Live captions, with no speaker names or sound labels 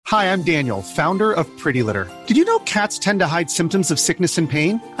Hi, I'm Daniel, founder of Pretty Litter. Did you know cats tend to hide symptoms of sickness and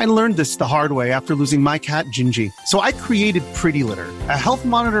pain? I learned this the hard way after losing my cat, Gingy. So I created Pretty Litter, a health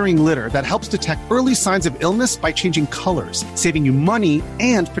monitoring litter that helps detect early signs of illness by changing colors, saving you money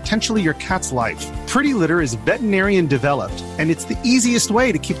and potentially your cat's life. Pretty Litter is veterinarian developed, and it's the easiest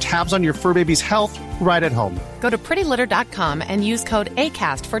way to keep tabs on your fur baby's health right at home. Go to prettylitter.com and use code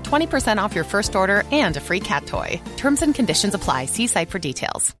ACAST for 20% off your first order and a free cat toy. Terms and conditions apply. See site for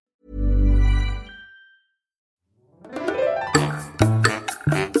details.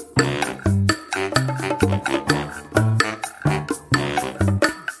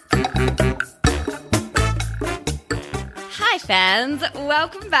 Hi fans,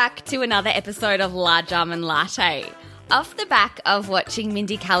 welcome back to another episode of Large Almond Latte. Off the back of watching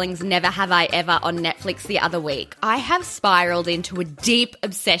Mindy Kaling's Never Have I Ever on Netflix the other week, I have spiraled into a deep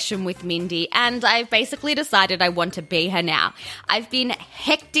obsession with Mindy, and I've basically decided I want to be her now. I've been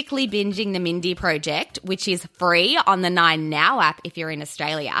hectically binging the Mindy Project, which is free on the 9Now app if you're in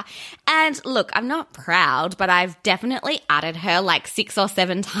Australia. And look, I'm not proud, but I've definitely added her like 6 or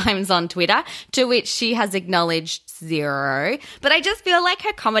 7 times on Twitter, to which she has acknowledged 0. But I just feel like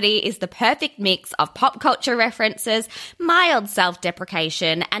her comedy is the perfect mix of pop culture references, mild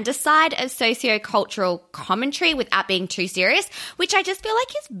self-deprecation, and a side of socio-cultural commentary without being too serious, which I just feel like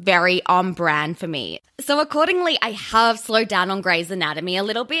is very on brand for me. So accordingly, I have slowed down on Grey's Anatomy a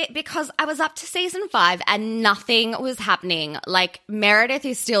little bit because I was up to season 5 and nothing was happening. Like, Meredith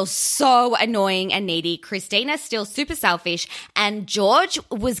is still so annoying and needy, Christina's still super selfish, and George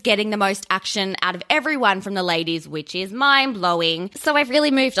was getting the most action out of everyone from the ladies, which is mind-blowing. So I've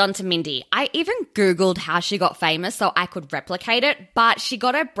really moved on to Mindy. I even Googled how she got famous so I could replicate it, but she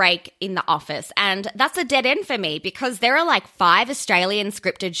got a break in The Office, and that's a dead end for me because there are like 5 Australian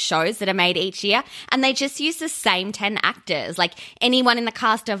scripted shows that are made each year, and they just use the same 10 actors. Like, anyone in the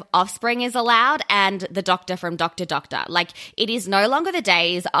cast of Offspring is allowed, and the Doctor from Doctor Doctor. Like, it is no longer the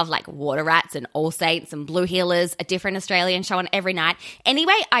days of like Water Rats and All Saints and Blue Heelers, a different Australian show on every night.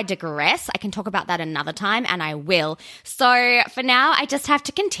 Anyway, I digress. I can talk about that another time, and I will. So for now, I just have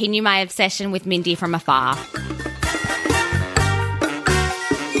to continue my obsession with Mindy from afar.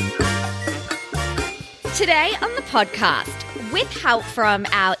 Today on the podcast, with help from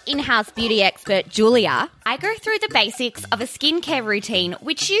our in-house beauty expert, Julia, I go through the basics of a skincare routine,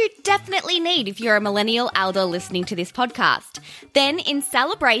 which you definitely need if you're a millennial elder listening to this podcast. Then, in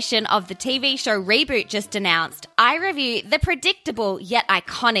celebration of the TV show reboot just announced, I review the predictable yet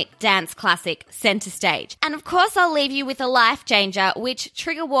iconic dance classic, Centre Stage. And of course, I'll leave you with a life changer, which,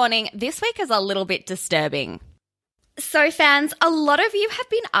 trigger warning, this week is a little bit disturbing. So fans, a lot of you have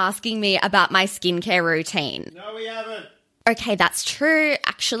been asking me about my skincare routine. No, we haven't. Okay, that's true.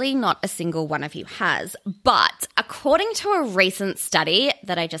 Actually, not a single one of you has. But according to a recent study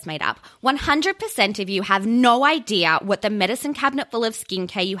that I just made up, 100% of you have no idea what the medicine cabinet full of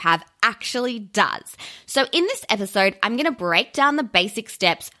skincare you have actually does. So in this episode, I'm going to break down the basic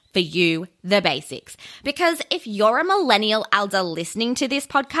steps for you, the basics. Because if you're a millennial elder listening to this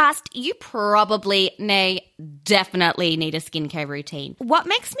podcast, you probably, nay, definitely need a skincare routine. What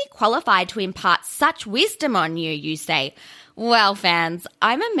makes me qualified to impart such wisdom on you, you say? Well, fans,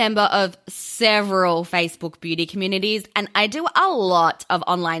 I'm a member of several Facebook beauty communities and I do a lot of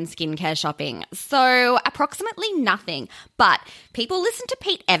online skincare shopping. So approximately nothing. But people listen to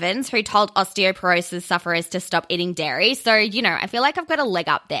Pete Evans, who told osteoporosis sufferers to stop eating dairy. So, I feel like I've got a leg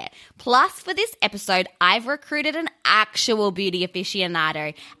up there. Plus, for this episode, I've recruited an actual beauty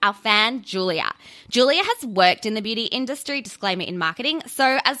aficionado, our fan, Julia. Julia has worked in the beauty industry, disclaimer in marketing.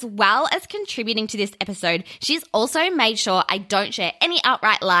 So as well as contributing to this episode, she's also made sure I don't share any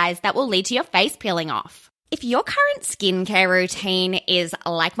outright lies that will lead to your face peeling off. If your current skincare routine is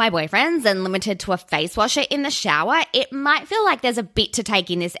like my boyfriend's and limited to a face washer in the shower, it might feel like there's a bit to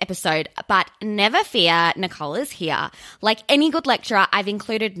take in this episode, but never fear, Nicole is here. Like any good lecturer, I've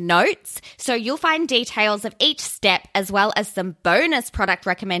included notes, so you'll find details of each step as well as some bonus product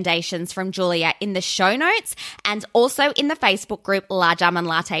recommendations from Julia in the show notes and also in the Facebook group Large Almond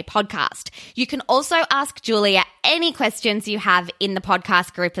Latte Podcast. You can also ask Julia any questions you have in the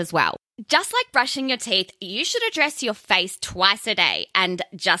podcast group as well. Just like brushing your teeth, you should address your face twice a day. And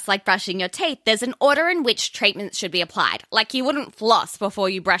just like brushing your teeth, there's an order in which treatments should be applied. Like you wouldn't floss before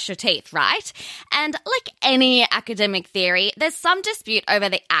you brush your teeth, right? And like any academic theory, there's some dispute over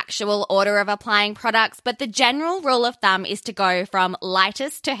the actual order of applying products, but the general rule of thumb is to go from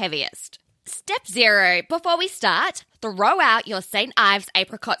lightest to heaviest. Step 0. Before we start, throw out your St. Ives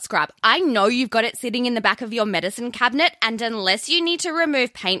apricot scrub. I know you've got it sitting in the back of your medicine cabinet, and unless you need to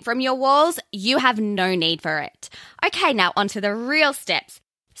remove paint from your walls, you have no need for it. Okay, now onto the real steps.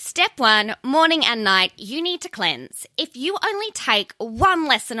 Step 1, morning and night, you need to cleanse. If you only take one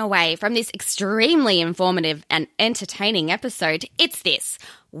lesson away from this extremely informative and entertaining episode, it's this.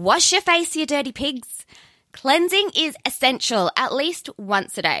 Wash your face, you dirty pigs. Cleansing is essential at least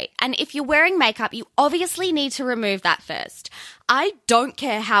once a day. And if you're wearing makeup, you obviously need to remove that first. I don't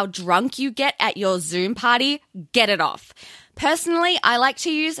care how drunk you get at your Zoom party, get it off. Personally, I like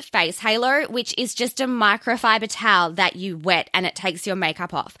to use Face Halo, which is just a microfiber towel that you wet and it takes your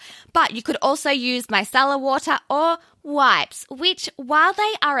makeup off. But you could also use micellar water or wipes, which, while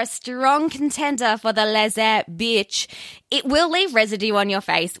they are a strong contender for the laser bitch, it will leave residue on your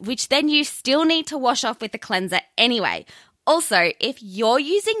face, which then you still need to wash off with the cleanser anyway. Also, if you're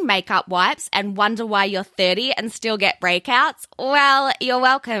using makeup wipes and wonder why you're 30 and still get breakouts, well, you're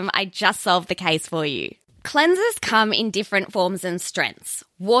welcome. I just solved the case for you. Cleansers come in different forms and strengths: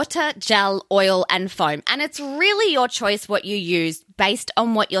 water, gel, oil, and foam. And it's really your choice what you use based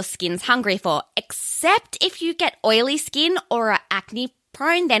on what your skin's hungry for. Except if you get oily skin or are acne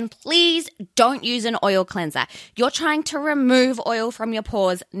prone, then please don't use an oil cleanser. You're trying to remove oil from your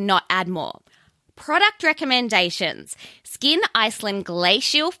pores, not add more. Product recommendations. Skin Iceland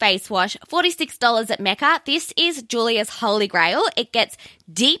Glacial Face Wash, $46 at Mecca. This is Julia's holy grail. It gets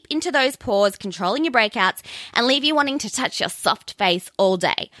deep into those pores, controlling your breakouts, and leave you wanting to touch your soft face all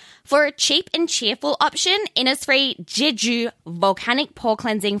day. For a cheap and cheerful option, Innisfree Jeju Volcanic Pore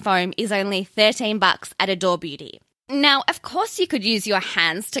Cleansing Foam is only $13 at Adore Beauty. Now, of course, you could use your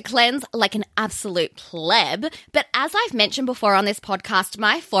hands to cleanse like an absolute pleb, but as I've mentioned before on this podcast,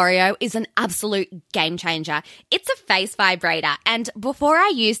 my Foreo is an absolute game changer. It's a face vibrator, and before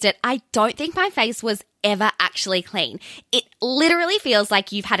I used it, I don't think my face was ever actually clean. It literally feels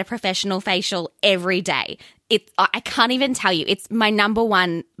like you've had a professional facial every day. I can't even tell you. It's my number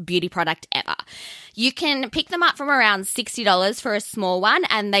one beauty product ever. You can pick them up from around $60 for a small one,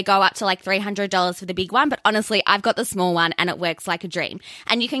 and they go up to like $300 for the big one. But honestly, I've got the small one and it works like a dream.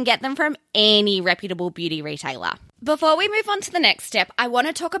 And you can get them from any reputable beauty retailer. Before we move on to the next step, I want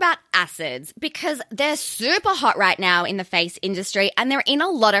to talk about acids because they're super hot right now in the face industry and they're in a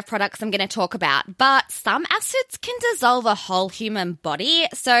lot of products I'm going to talk about. But some acids can dissolve a whole human body.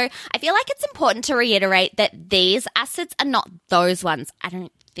 So I feel like it's important to reiterate that these acids are not those ones, I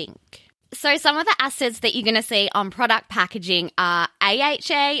don't think. So some of the acids that you're going to see on product packaging are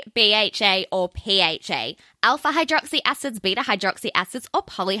AHA, BHA, or PHA, alpha hydroxy acids, beta hydroxy acids, or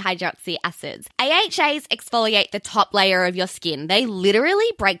polyhydroxy acids. AHAs exfoliate the top layer of your skin. They literally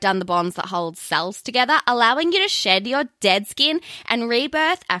break down the bonds that hold cells together, allowing you to shed your dead skin and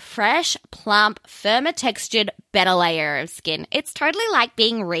rebirth a fresh, plump, firmer textured, better layer of skin. It's totally like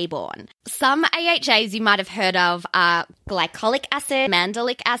being reborn. Some AHAs you might have heard of are glycolic acid,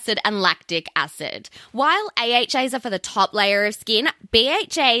 mandelic acid, and lactic acid. While AHAs are for the top layer of skin,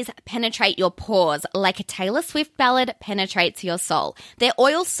 BHAs penetrate your pores like a Taylor Swift ballad penetrates your soul. They're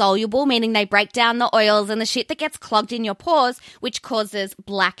oil soluble, meaning they break down the oils and the shit that gets clogged in your pores, which causes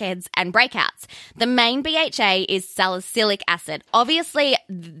blackheads and breakouts. The main BHA is salicylic acid. Obviously,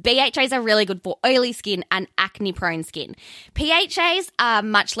 BHAs are really good for oily skin and acne-prone skin. PHAs are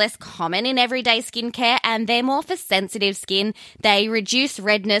much less common in everyday skincare and they're more for sensitive skin. They reduce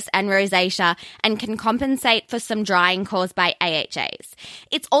redness and rosacea and can compensate for some drying caused by AHAs.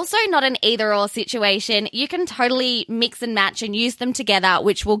 It's also not an either-or situation. You can totally mix and match and use them together,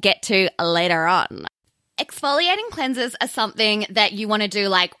 which we'll get to later on. Exfoliating cleansers are something that you want to do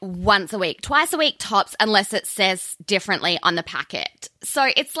like once a week, twice a week tops, unless it says differently on the packet. So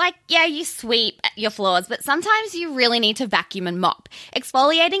it's like, yeah, you sweep your floors, but sometimes you really need to vacuum and mop.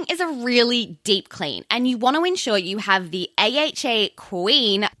 Exfoliating is a really deep clean, and you want to ensure you have the AHA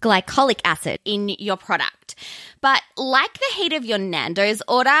Queen glycolic acid in your product. But like the heat of your Nando's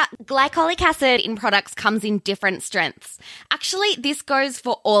order, glycolic acid in products comes in different strengths. Actually, this goes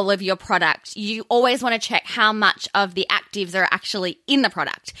for all of your product. You always want to check how much of the actives are actually in the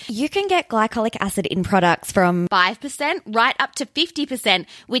product. You can get glycolic acid in products from 5% right up to 50%,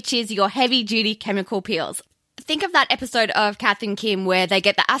 which is your heavy-duty chemical peels. Think of that episode of Kath and Kim where they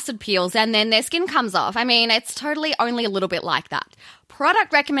get the acid peels and then their skin comes off. I mean, it's totally only a little bit like that.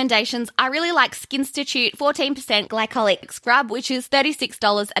 Product recommendations, I really like Skinstitute 14% glycolic scrub, which is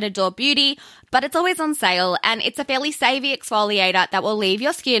 $36 at Adore Beauty, but it's always on sale and it's a fairly savvy exfoliator that will leave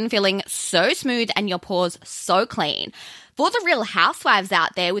your skin feeling so smooth and your pores so clean. For the real housewives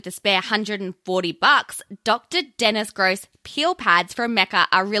out there with a spare $140, Dr. Dennis Gross peel pads from Mecca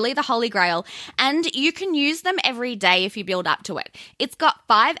are really the holy grail, and you can use them every day if you build up to it. It's got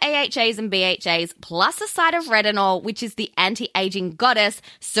 5 AHAs and BHAs plus a side of retinol, which is the anti-aging goddess,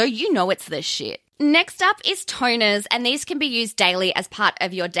 so you know it's the shit. Next up is toners, and these can be used daily as part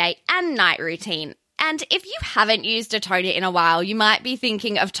of your day and night routine. And if you haven't used a toner in a while, you might be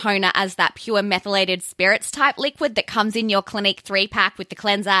thinking of toner as that pure methylated spirits type liquid that comes in your Clinique 3-pack with the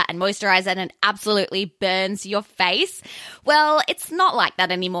cleanser and moisturizer and absolutely burns your face. Well, it's not like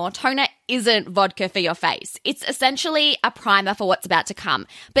that anymore. Toner isn't vodka for your face. It's essentially a primer for what's about to come.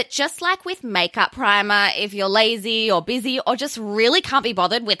 But just like with makeup primer, if you're lazy or busy or just really can't be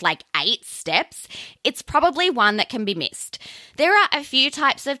bothered with like 8 steps, it's probably one that can be missed. There are a few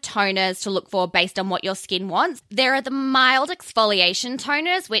types of toners to look for based on what your skin wants. There are the mild exfoliation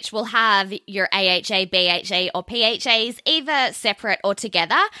toners, which will have your AHA, BHA, or PHAs either separate or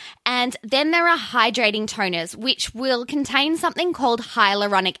together. And then there are hydrating toners, which will contain something called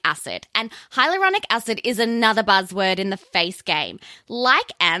hyaluronic acid. And hyaluronic acid is another buzzword in the face game.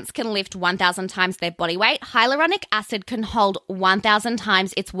 Like ants can lift 1,000 times their body weight, hyaluronic acid can hold 1,000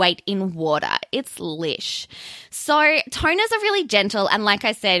 times its weight in water. It's lish. So toners are really gentle and, like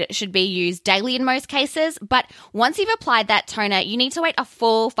I said, should be used daily in most cases. But once you've applied that toner, you need to wait a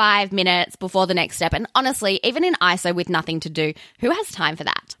full 5 minutes before the next step. And honestly, even in ISO with nothing to do, who has time for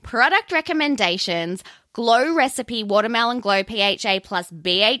that? Product recommendations: Glow Recipe Watermelon Glow PHA plus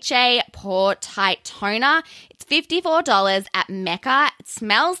BHA Pore Tight Toner. It's $54 at Mecca. It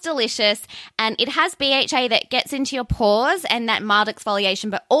smells delicious and it has BHA that gets into your pores and that mild exfoliation,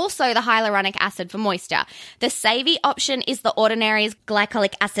 but also the hyaluronic acid for moisture. The savvy option is the Ordinary's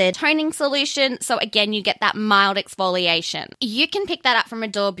glycolic acid toning solution. So again, you get that mild exfoliation. You can pick that up from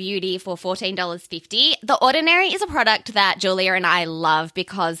Adore Beauty for $14.50. The Ordinary is a product that Julia and I love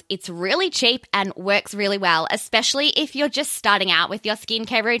because it's really cheap and works really well, especially if you're just starting out with your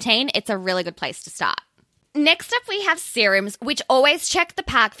skincare routine. It's a really good place to start. Next up, we have serums, which always check the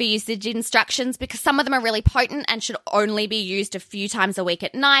pack for usage instructions because some of them are really potent and should only be used a few times a week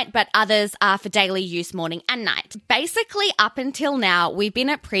at night, but others are for daily use morning and night. Basically, up until now, we've been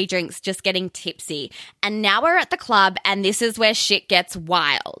at pre-drinks just getting tipsy, and now we're at the club and this is where shit gets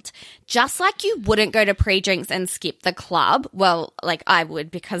wild. Just like you wouldn't go to pre-drinks and skip the club, well, like I would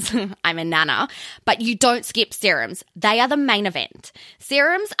because I'm a nana, but you don't skip serums. They are the main event.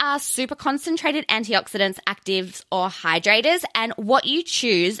 Serums are super concentrated antioxidants, actives, or hydrators, and what you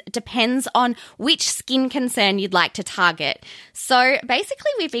choose depends on which skin concern you'd like to target. So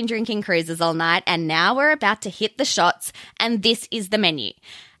basically, we've been drinking cruises all night, and now we're about to hit the shots, and this is the menu.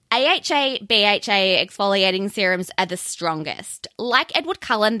 AHA, BHA exfoliating serums are the strongest. Like Edward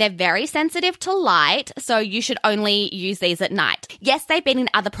Cullen, they're very sensitive to light, so you should only use these at night. Yes, they've been in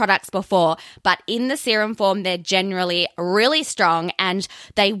other products before, but in the serum form, they're generally really strong and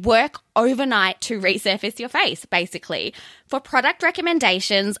they work overnight to resurface your face, basically. For product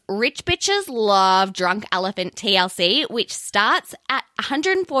recommendations, rich bitches love Drunk Elephant TLC, which starts at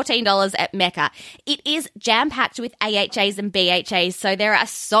 $114 at Mecca. It is jam-packed with AHAs and BHAs, so there are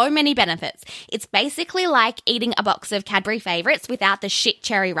so many benefits. It's basically like eating a box of Cadbury Favourites without the shit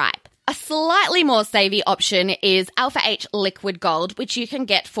cherry ripe. A slightly more savvy option is Alpha H Liquid Gold, which you can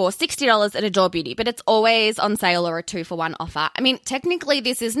get for $60 at Adore Beauty, but it's always on sale or a 2-for-1 offer. I mean, technically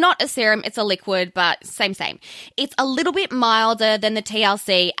this is not a serum, it's a liquid, but same. It's a little bit milder than the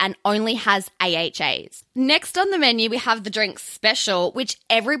TLC and only has AHAs. Next on the menu, we have the drink special, which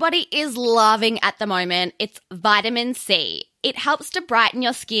everybody is loving at the moment. It's vitamin C. It helps to brighten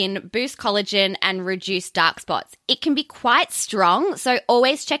your skin, boost collagen, and reduce dark spots. It can be quite strong, so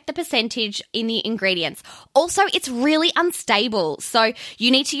always check the percentage in the ingredients. Also, it's really unstable, so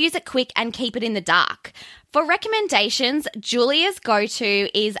you need to use it quick and keep it in the dark. For recommendations, Julia's go-to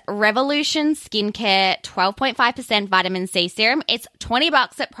is Revolution Skincare 12.5% vitamin C serum. It's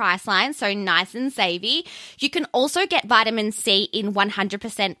 $20 at Priceline, so nice and savvy. You can also get vitamin C in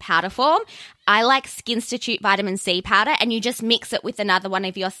 100% powder form. I like Skinstitute vitamin C powder, and you just mix it with another one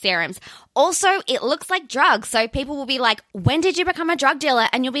of your serums. Also, it looks like drugs, so people will be like, when did you become a drug dealer?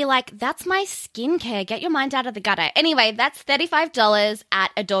 And you'll be like, that's my skincare. Get your mind out of the gutter. Anyway, that's $35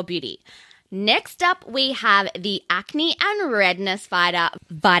 at Adore Beauty. Next up, we have the acne and redness fighter,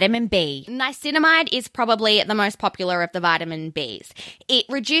 vitamin B. Niacinamide is probably the most popular of the vitamin Bs. It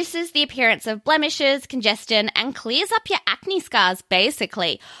reduces the appearance of blemishes, congestion, and clears up your acne scars,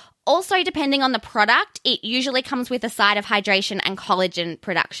 basically. Also, depending on the product, it usually comes with a side of hydration and collagen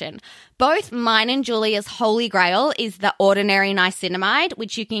production. Both mine and Julia's holy grail is the Ordinary Niacinamide,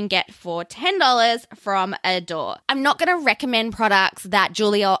 which you can get for $10 from Adore. I'm not going to recommend products that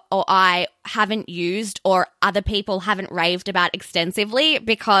Julia or I haven't used or other people haven't raved about extensively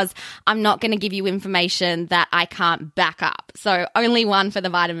because I'm not going to give you information that I can't back up. So only one for the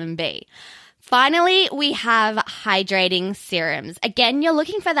vitamin B. Finally, we have hydrating serums. Again, you're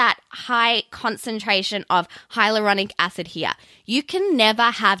looking for that high concentration of hyaluronic acid here. You can never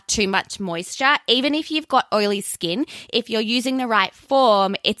have too much moisture, even if you've got oily skin. If you're using the right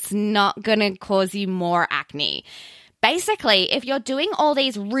form, it's not going to cause you more acne. Basically, if you're doing all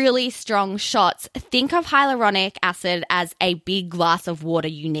these really strong shots, think of hyaluronic acid as a big glass of water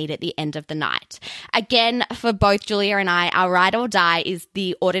you need at the end of the night. Again, for both Julia and I, our ride or die is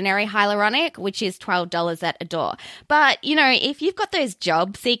the ordinary hyaluronic, which is $12 at Adore. But, if you've got those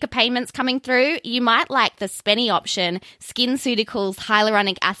job seeker payments coming through, you might like the Spenny option, SkinCeuticals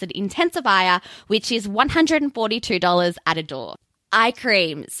Hyaluronic Acid Intensifier, which is $142 at Adore. Eye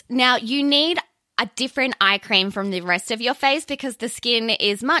creams. Now, you need a different eye cream from the rest of your face because the skin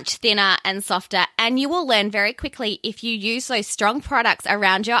is much thinner and softer, and you will learn very quickly if you use those strong products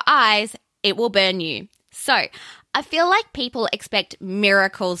around your eyes, it will burn you. So, I feel like people expect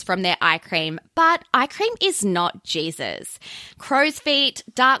miracles from their eye cream, but eye cream is not Jesus. Crow's feet,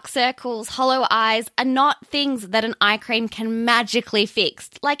 dark circles, hollow eyes are not things that an eye cream can magically fix.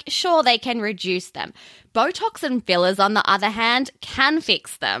 Like, sure, they can reduce them. Botox and fillers, on the other hand, can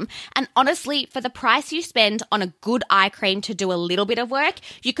fix them. And honestly, for the price you spend on a good eye cream to do a little bit of work,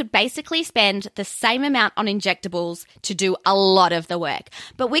 you could basically spend the same amount on injectables to do a lot of the work.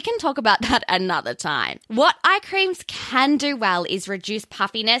 But we can talk about that another time. What eye creams can do well is reduce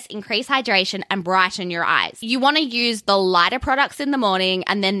puffiness, increase hydration, and brighten your eyes. You want to use the lighter products in the morning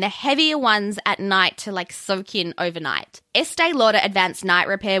and then the heavier ones at night to soak in overnight. Estee Lauder Advanced Night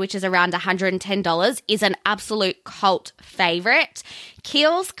Repair, which is around $110, is an absolute cult favorite.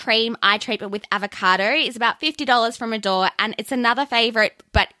 Kiehl's Cream Eye Treatment with Avocado is about $50 from Adore, and it's another favorite,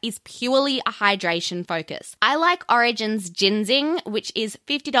 but is purely a hydration focus. I like Origin's Ginseng, which is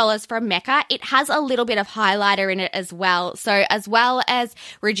 $50 from Mecca. It has a little bit of highlighter in it as well. So as well as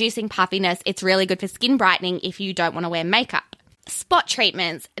reducing puffiness, it's really good for skin brightening if you don't want to wear makeup. Spot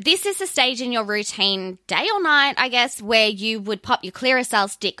treatments. This is a stage in your routine, day or night, I guess, where you would pop your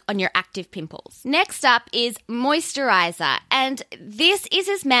Clearasil stick on your active pimples. Next up is moisturizer, and this is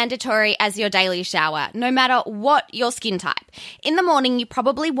as mandatory as your daily shower, no matter what your skin type. In the morning, you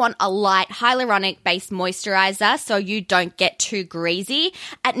probably want a light hyaluronic-based moisturizer so you don't get too greasy.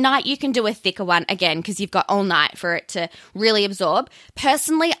 At night, you can do a thicker one, again, because you've got all night for it to really absorb.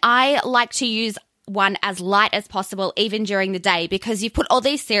 Personally, I like to use one as light as possible even during the day because you've put all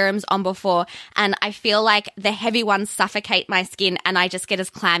these serums on before and I feel like the heavy ones suffocate my skin and I just get as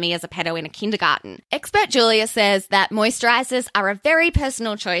clammy as a pedo in a kindergarten. Expert Julia says that moisturizers are a very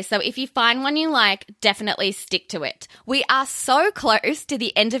personal choice, so if you find one you like, definitely stick to it. We are so close to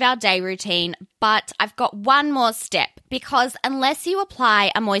the end of our day routine, but I've got one more step because unless you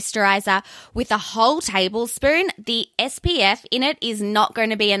apply a moisturizer with a whole tablespoon, the SPF in it is not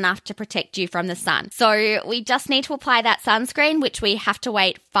going to be enough to protect you from the sun. So we just need to apply that sunscreen, which we have to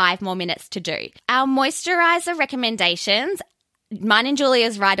wait 5 more minutes to do. Our moisturizer recommendations, mine and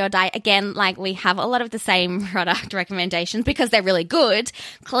Julia's Ride or Die, again, we have a lot of the same product recommendations because they're really good.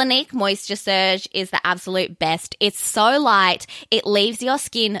 Clinique Moisture Surge is the absolute best. It's so light. It leaves your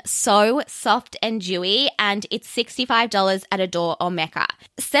skin so soft and dewy, and it's $65 at Adore or Mecca.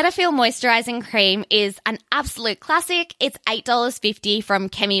 Cetaphil Moisturizing Cream is an absolute classic. It's $8.50 from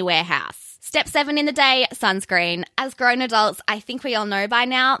Chemi Warehouse. Step 7 in the day, sunscreen. As grown adults, I think we all know by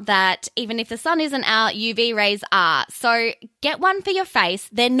now that even if the sun isn't out, UV rays are. So get one for your face.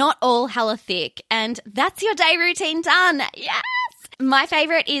 They're not all hella thick. And that's your day routine done. Yes! My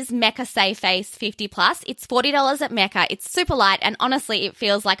favorite is Mecca Safe Face 50+. It's $40 at Mecca. It's super light and honestly, it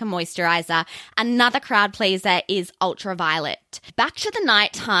feels like a moisturizer. Another crowd pleaser is Ultraviolet. Back to the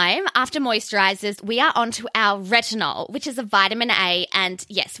night time. After moisturizers, we are onto our retinol, which is a vitamin A. And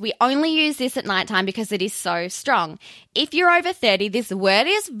yes, we only use this at nighttime because it is so strong. If you're over 30, this word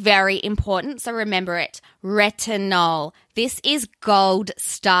is very important, so remember it. Retinol. This is gold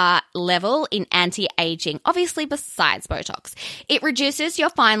star level in anti-aging, obviously besides Botox. It reduces your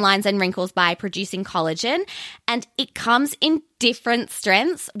fine lines and wrinkles by producing collagen, and it comes in different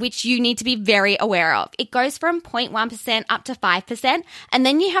strengths, which you need to be very aware of. It goes from 0.1% up to 5%, and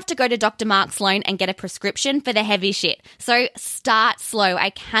then you have to go to Dr. Mark Sloan and get a prescription for the heavy shit. So start slow.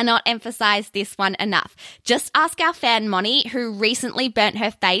 I cannot emphasize this one enough. Just ask our fan Moni, who recently burnt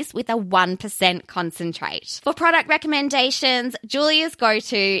her face with a 1% concentrate. For product recommendations, Julia's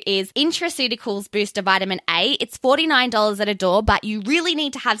go-to is Intraceuticals Booster Vitamin A. It's $49 at Adore, but you really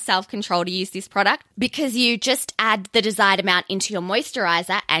need to have self-control to use this product because you just add the desired amount into your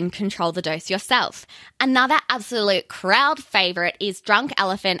moisturizer and control the dose yourself. Another absolute crowd favorite is Drunk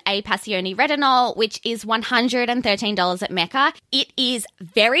Elephant A Passione Retinol, which is $113 at Mecca. It is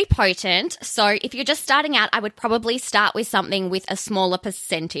very potent, so if you're just starting out, I would probably start with something with a smaller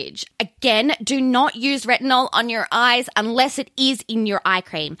percentage. Again, do not use retinol on your eyes unless it is in your eye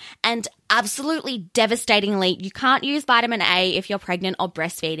cream. And absolutely devastatingly, you can't use vitamin A if you're pregnant or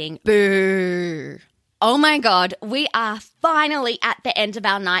breastfeeding. Boo. Oh my God, we are finally at the end of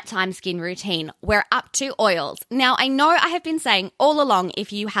our nighttime skin routine. We're up to oils. Now, I know I have been saying all along,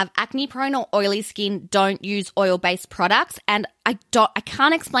 if you have acne-prone or oily skin, don't use oil-based products. And I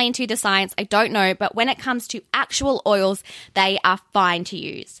can't explain to you the science, I don't know, but when it comes to actual oils, they are fine to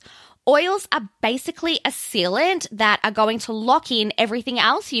use. Oils are basically a sealant that are going to lock in everything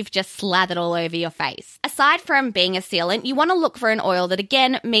else you've just slathered all over your face. Aside from being a sealant, you want to look for an oil that,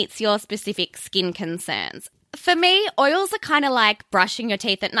 again, meets your specific skin concerns. For me, oils are kind of like brushing your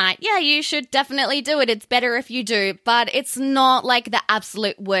teeth at night. Yeah, you should definitely do it. It's better if you do, but it's not like the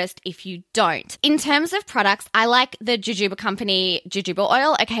absolute worst if you don't. In terms of products, I like the Jojoba Company Jojoba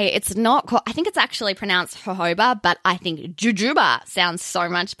oil. Okay, it's not called, I think it's actually pronounced jojoba, but I think Jojoba sounds so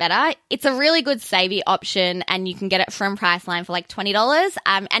much better. It's a really good savvy option and you can get it from Priceline for like $20.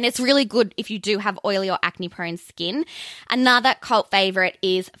 And it's really good if you do have oily or acne prone skin. Another cult favorite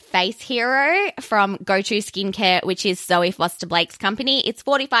is Face Hero from Go-To Skincare, which is Zoe Foster-Blake's company. It's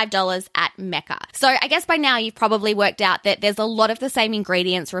 $45 at Mecca. So I guess by now you've probably worked out that there's a lot of the same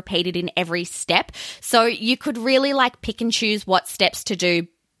ingredients repeated in every step. So you could really like pick and choose what steps to do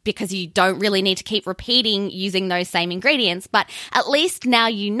because you don't really need to keep repeating using those same ingredients. But at least now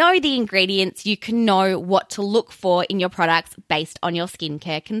you know the ingredients, you can know what to look for in your products based on your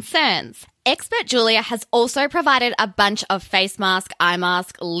skincare concerns. Expert Julia has also provided a bunch of face mask, eye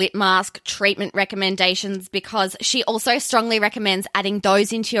mask, lip mask treatment recommendations because she also strongly recommends adding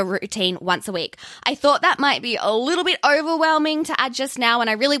those into your routine once a week. I thought that might be a little bit overwhelming to add just now,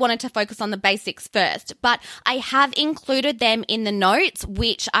 and I really wanted to focus on the basics first, but I have included them in the notes,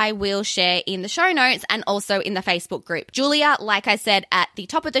 which I will share in the show notes and also in the Facebook group. Julia, like I said at the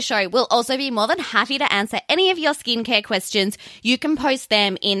top of the show, will also be more than happy to answer any of your skincare questions. You can post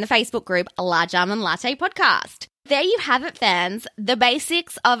them in the Facebook group, A Large Almond Latte Podcast. There you have it, fans, the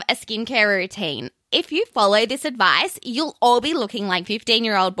basics of a skincare routine. If you follow this advice, you'll all be looking like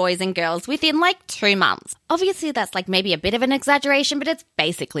 15-year-old boys and girls within like 2 months. Obviously, that's like maybe a bit of an exaggeration, but it's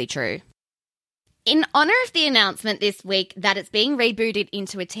basically true. In honor of the announcement this week that it's being rebooted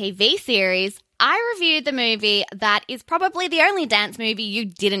into a TV series, I reviewed the movie that is probably the only dance movie you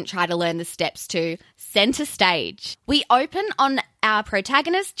didn't try to learn the steps to, Center Stage. We open on our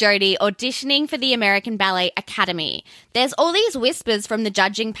protagonist, Jodie, auditioning for the American Ballet Academy. There's all these whispers from the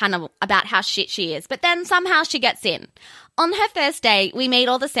judging panel about how shit she is, but then somehow she gets in. On her first day, we meet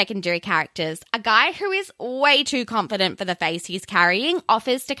all the secondary characters. A guy who is way too confident for the face he's carrying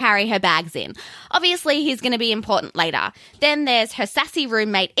offers to carry her bags in. Obviously, he's going to be important later. Then there's her sassy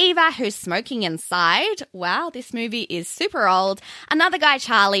roommate Eva, who's smoking inside. Wow, this movie is super old. Another guy,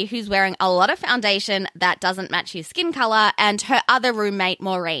 Charlie, who's wearing a lot of foundation that doesn't match his skin color, and her other roommate,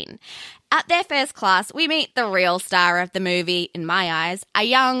 Maureen. At their first class, we meet the real star of the movie, in my eyes, a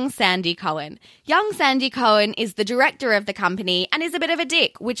young Sandy Cohen. Young Sandy Cohen is the director of the company and is a bit of a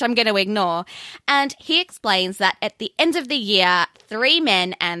dick, which I'm going to ignore. And he explains that at the end of the year, 3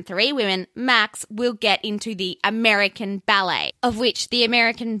 men and 3 women, max, will get into the American Ballet, of which the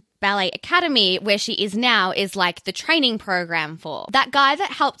American Ballet Academy, where she is now, is like the training program for. That guy that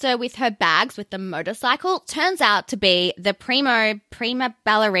helped her with her bags with the motorcycle turns out to be the prima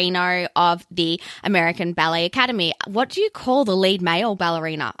ballerino of the American Ballet Academy. What do you call the lead male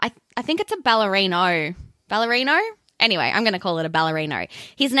ballerina? I think it's a ballerino. Ballerino? Anyway, I'm going to call it a ballerino.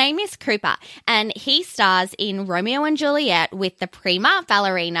 His name is Cooper, and he stars in Romeo and Juliet with the prima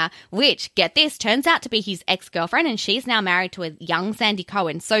ballerina, which, get this, turns out to be his ex-girlfriend, and she's now married to a young Sandy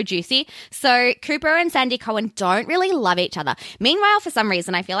Cohen. So juicy. So Cooper and Sandy Cohen don't really love each other. Meanwhile, for some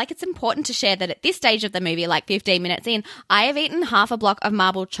reason, I feel like it's important to share that at this stage of the movie, like 15 minutes in, I have eaten half a block of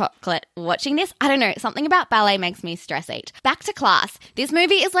marble chocolate watching this. I don't know, something about ballet makes me stress eat. Back to class. This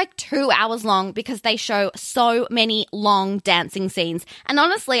movie is like 2 hours long because they show so many long dancing scenes. And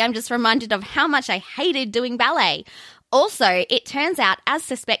honestly, I'm just reminded of how much I hated doing ballet. Also, it turns out, as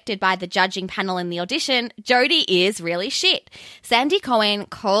suspected by the judging panel in the audition, Jodie is really shit. Sandy Cohen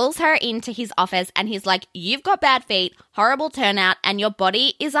calls her into his office and he's like, "You've got bad feet, horrible turnout, and your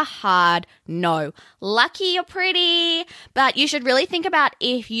body is a hard no. Lucky you're pretty, but you should really think about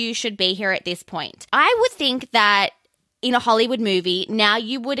if you should be here at this point." I would think that in a Hollywood movie, now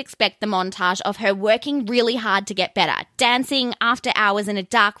you would expect the montage of her working really hard to get better, dancing after hours in a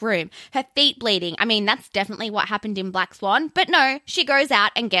dark room, her feet bleeding. I mean, that's definitely what happened in Black Swan, but no, she goes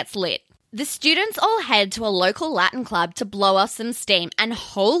out and gets lit. The students all head to a local Latin club to blow off some steam, and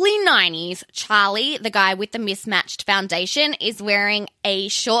holy 90s, Charlie, the guy with the mismatched foundation, is wearing a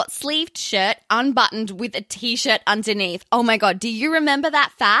short-sleeved shirt unbuttoned with a t-shirt underneath. Oh my god, do you remember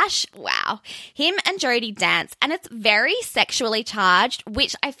that fash? Wow. Him and Jodie dance, and it's very sexually charged,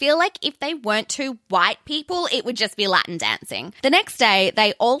 which I feel like if they weren't two white people, it would just be Latin dancing. The next day,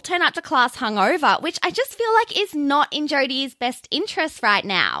 they all turn up to class hungover, which I just feel like is not in Jodie's best interest right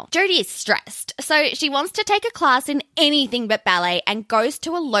now. Jodie is stressed, so she wants to take a class in anything but ballet and goes to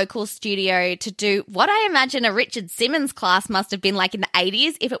a local studio to do what I imagine a Richard Simmons class must have been like in the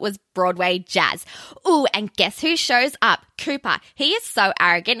 80s if it was Broadway jazz. Ooh, and guess who shows up? Cooper. He is so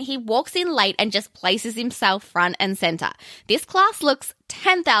arrogant, he walks in late and just places himself front and center. This class looks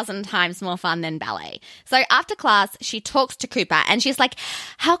 10,000 times more fun than ballet. So after class, she talks to Cooper and she's like,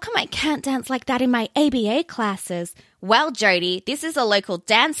 how come I can't dance like that in my ABA classes? Well, Jodie, this is a local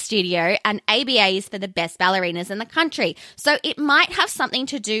dance studio and ABA is for the best ballerinas in the country. So it might have something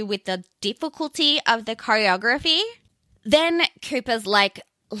to do with the difficulty of the choreography. Then Cooper's like,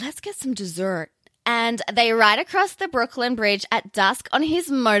 let's get some dessert. And they ride across the Brooklyn Bridge at dusk on his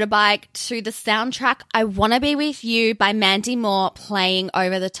motorbike to the soundtrack I Wanna Be With You by Mandy Moore playing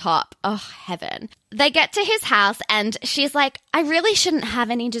over the top. Oh, heaven. They get to his house and she's like, I really shouldn't have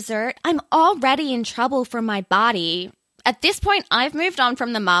any dessert. I'm already in trouble for my body. At this point, I've moved on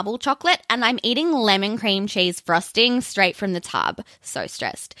from the marble chocolate and I'm eating lemon cream cheese frosting straight from the tub. So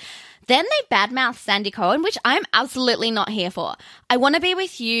stressed. Then they badmouth Sandy Cohen, which I'm absolutely not here for. I Want to Be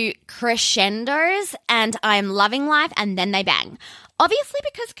With You crescendos and I'm loving life, and then they bang. Obviously,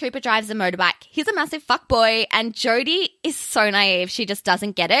 because Cooper drives a motorbike, he's a massive fuckboy, and Jodie is so naive. She just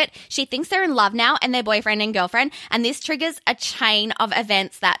doesn't get it. She thinks they're in love now and they're boyfriend and girlfriend, and this triggers a chain of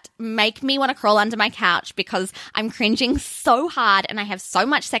events that make me want to crawl under my couch because I'm cringing so hard and I have so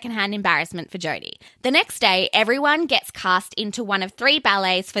much secondhand embarrassment for Jodie. The next day, everyone gets cast into one of 3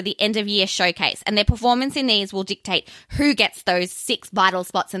 ballets for the end-of-year showcase, and their performance in these will dictate who gets those 6 vital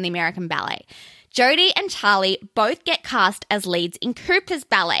spots in the American ballet. Jodie and Charlie both get cast as leads in Cooper's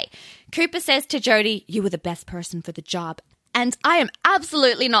ballet. Cooper says to Jodie, you were the best person for the job. And I am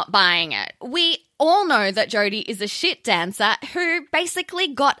absolutely not buying it. We all know that Jodie is a shit dancer who basically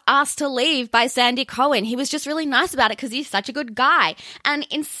got asked to leave by Sandy Cohen. He was just really nice about it because he's such a good guy. And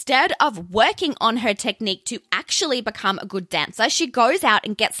instead of working on her technique to actually become a good dancer, she goes out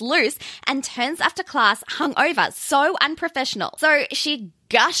and gets loose and turns after class hungover. So unprofessional. So she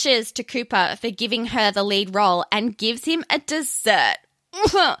gushes to Cooper for giving her the lead role and gives him a dessert,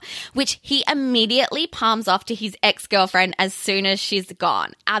 which he immediately palms off to his ex-girlfriend as soon as she's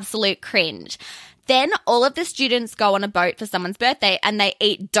gone. Absolute cringe. Then all of the students go on a boat for someone's birthday and they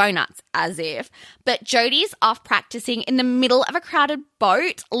eat donuts, as if. But Jodie's off practicing in the middle of a crowded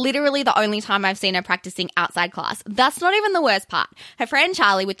boat, literally the only time I've seen her practicing outside class. That's not even the worst part. Her friend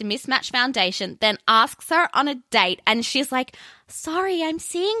Charlie with the mismatched foundation then asks her on a date and she's like, sorry, I'm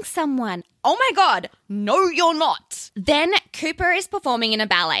seeing someone. Oh my god, no you're not. Then Cooper is performing in a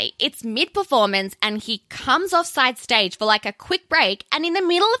ballet. It's mid-performance and he comes off side stage for like a quick break, and in the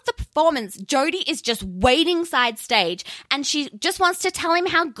middle of the performance, Jodie is just waiting side stage and she just wants to tell him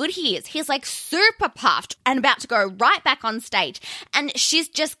how good he is. He's like super puffed and about to go right back on stage, and she's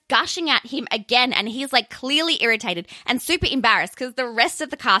just gushing at him again, and he's like clearly irritated and super embarrassed because the rest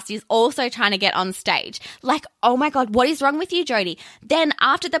of the cast is also trying to get on stage. Like, oh my god, what is wrong with you, Jodie? Then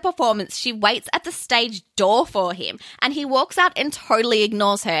after the performance, she waits at the stage door for him and he walks out and totally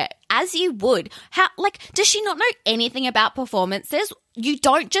ignores her, as you would. How, like, does she not know anything about performances? You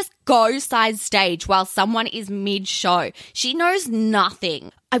don't just go side stage while someone is mid-show. She knows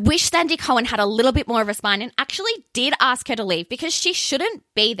nothing. I wish Sandy Cohen had a little bit more of a spine and actually did ask her to leave because she shouldn't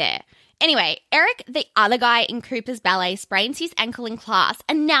be there. Anyway, Eric, the other guy in Cooper's ballet, sprains his ankle in class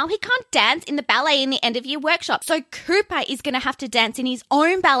and now he can't dance in the ballet in the end-of-year workshop. So Cooper is going to have to dance in his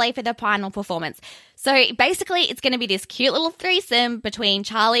own ballet for the final performance. So basically, it's going to be this cute little threesome between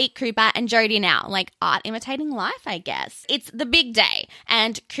Charlie, Cooper, and Jodie now. Like art imitating life, I guess. It's the big day,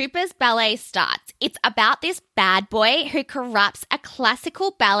 and Cooper's ballet starts. It's about this bad boy who corrupts a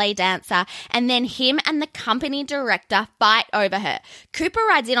classical ballet dancer, and then him and the company director fight over her. Cooper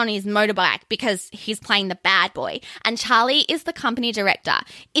rides in on his motorbike because he's playing the bad boy, and Charlie is the company director.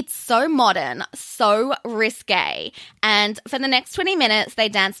 It's so modern, so risque. And for the next 20 minutes, they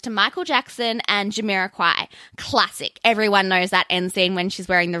dance to Michael Jackson and Jamiroquai. Classic. Everyone knows that end scene when she's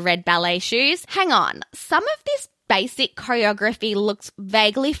wearing the red ballet shoes. Hang on. Some of this basic choreography looks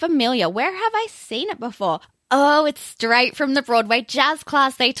vaguely familiar. Where have I seen it before? Oh, it's straight from the Broadway jazz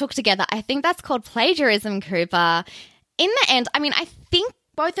class they took together. I think that's called plagiarism, Cooper. In the end, I mean, I think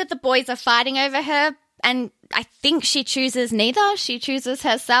both of the boys are fighting over her, and I think she chooses neither. She chooses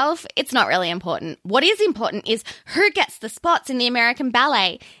herself. It's not really important. What is important is who gets the spots in the American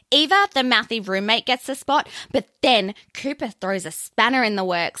Ballet. Eva, the mouthy roommate, gets the spot, but then Cooper throws a spanner in the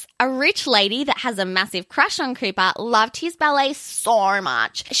works. A rich lady that has a massive crush on Cooper loved his ballet so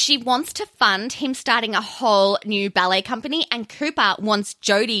much. She wants to fund him starting a whole new ballet company, and Cooper wants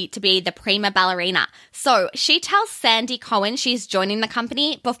Jodie to be the prima ballerina. So she tells Sandy Cohen she's joining the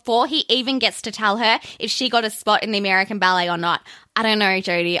company before he even gets to tell her if she got a spot in the American Ballet or not. I don't know,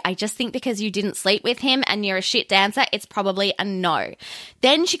 Jodie. I just think because you didn't sleep with him and you're a shit dancer, it's probably a no.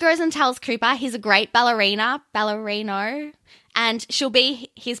 Then she goes and tells Cooper he's a great ballerino, and she'll be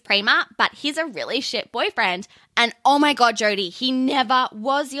his prima, but he's a really shit boyfriend. And oh my God, Jodie, he never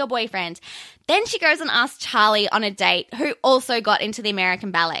was your boyfriend. Then she goes and asks Charlie on a date, who also got into the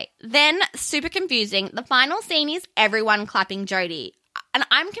American Ballet. Then, super confusing, the final scene is everyone clapping Jodie. And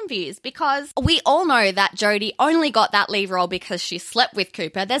I'm confused because we all know that Jodie only got that lead role because she slept with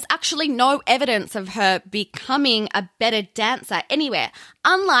Cooper. There's actually no evidence of her becoming a better dancer anywhere,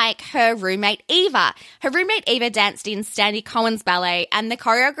 unlike her roommate Eva. Her roommate Eva danced in Sandy Cohen's ballet, and the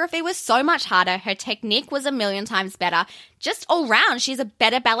choreography was so much harder. Her technique was a million times better. Just all round, she's a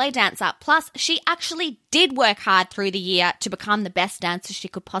better ballet dancer. Plus, she actually did work hard through the year to become the best dancer she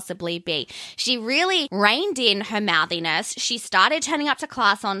could possibly be. She really reined in her mouthiness. She started turning up to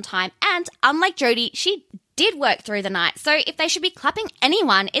class on time. And unlike Jodie, she did work through the night. So if they should be clapping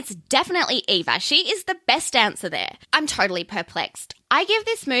anyone, it's definitely Eva. She is the best dancer there. I'm totally perplexed. I give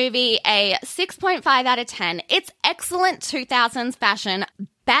this movie a 6.5 out of 10. It's excellent 2000s fashion,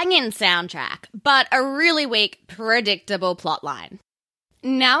 banging soundtrack, but a really weak, predictable plotline.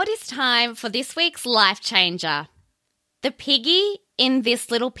 Now it is time for this week's life changer. The piggy in This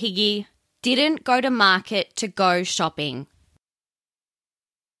Little Piggy didn't go to market to go shopping.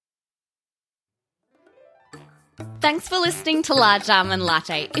 Thanks for listening to Large Almond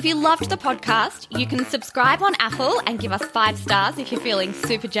Latte. If you loved the podcast, you can subscribe on Apple and give us 5 stars if you're feeling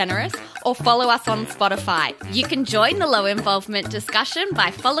super generous, or follow us on Spotify. You can join the low involvement discussion by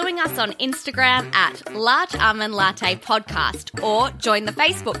following us on Instagram at Large Almond Latte Podcast, or join the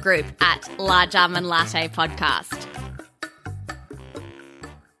Facebook group at Large Almond Latte Podcast.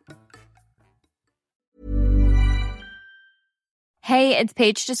 Hey, it's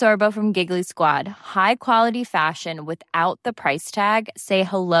Paige DeSorbo from Giggly Squad. High quality fashion without the price tag. Say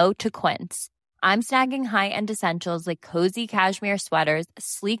hello to Quince. I'm snagging high-end essentials like cozy cashmere sweaters,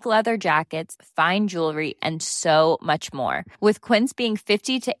 sleek leather jackets, fine jewelry, and so much more. With Quince being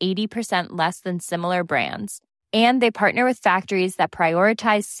 50 to 80% less than similar brands. And they partner with factories that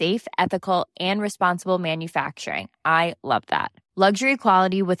prioritize safe, ethical, and responsible manufacturing. I love that. Luxury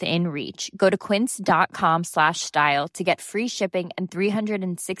quality within reach. Go to quince.com/style to get free shipping and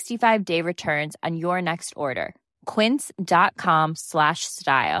 365-day returns on your next order.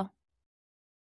 Quince.com/style.